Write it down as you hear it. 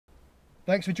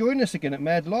Thanks for joining us again at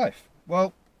Mad Life.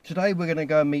 Well, today we're going to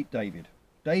go and meet David.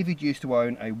 David used to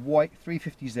own a white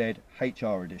 350Z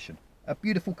HR edition, a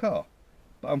beautiful car,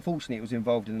 but unfortunately it was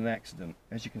involved in an accident,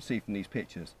 as you can see from these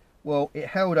pictures. Well, it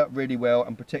held up really well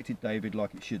and protected David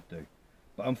like it should do,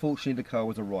 but unfortunately the car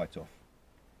was a write-off.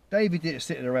 David didn't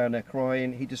sit around there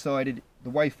crying. He decided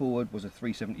the way forward was a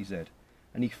 370Z,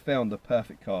 and he found the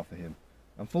perfect car for him.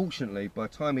 Unfortunately, by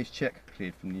the time his cheque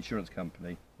cleared from the insurance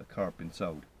company, the car had been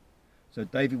sold. So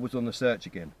David was on the search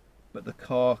again, but the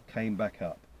car came back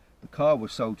up. The car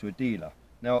was sold to a dealer.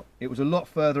 Now, it was a lot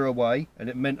further away and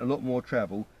it meant a lot more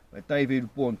travel, but David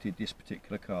wanted this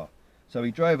particular car. So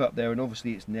he drove up there, and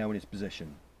obviously it's now in his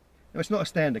possession. Now, it's not a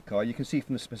standard car, you can see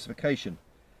from the specification,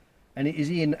 and it is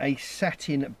in a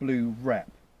satin blue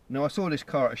wrap. Now, I saw this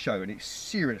car at a show and it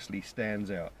seriously stands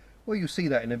out. Well, you'll see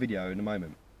that in a video in a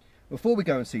moment. Before we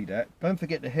go and see that, don't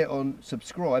forget to hit on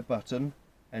subscribe button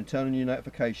and turn on your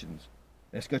notifications.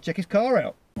 Let's go check his car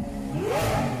out. Hit the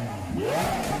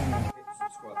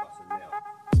subscribe button now.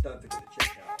 Don't forget to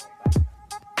check out our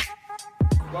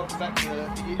back. Welcome back to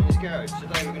the Uterus Garage.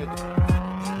 Today we're going to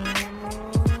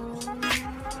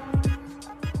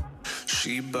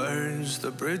She burns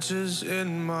the bridges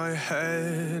in my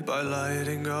head by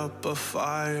lighting up a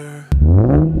fire.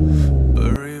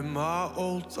 Bury my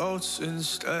old thoughts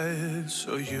instead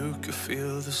so you could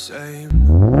feel the same.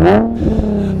 I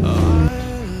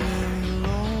lay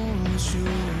alone with you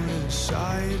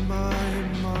inside my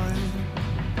mind.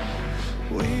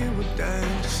 We would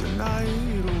dance the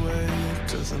night away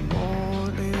to the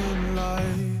morning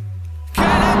light.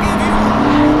 Can I give you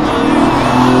all my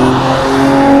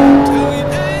love till we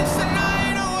dance the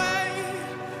night away?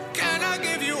 Can I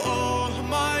give you all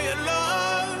my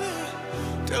love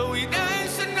till we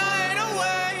dance the night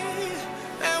away?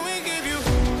 And we give you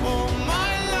all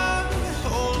my love,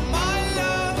 all my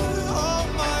love, all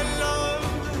my love.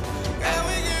 And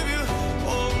we give you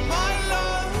all my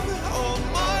love, all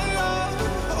my love,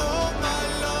 all my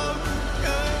love.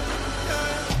 Yeah,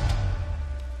 yeah.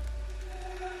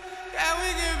 And we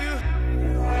give you.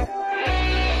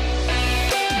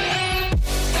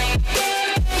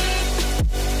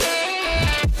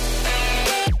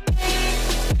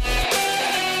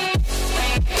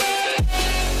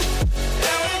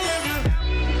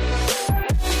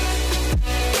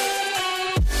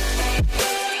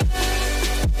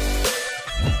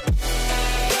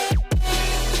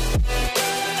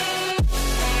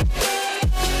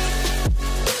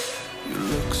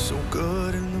 So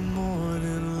good in the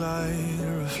morning light,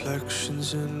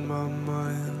 reflections in my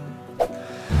mind.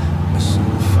 Missing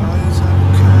the fires I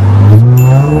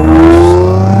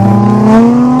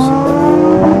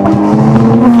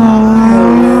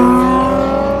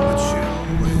with you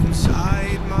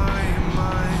inside my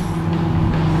mind.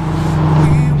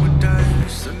 We would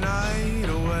dance the night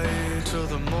away till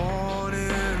the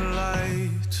morning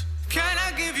light. Can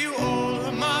I give you all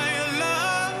of my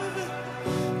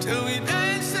love till we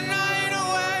dance the night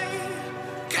away?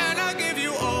 Can I give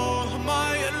you all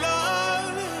my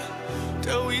love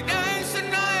till we dance the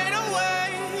night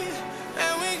away?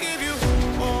 And we give you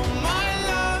all my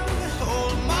love,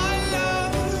 all my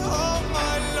love, all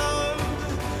my love.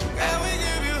 And we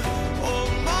give you all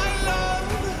my love,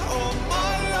 all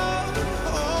my love,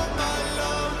 all my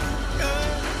love. Yeah,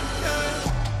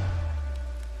 yeah.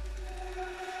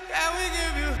 And we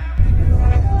give you.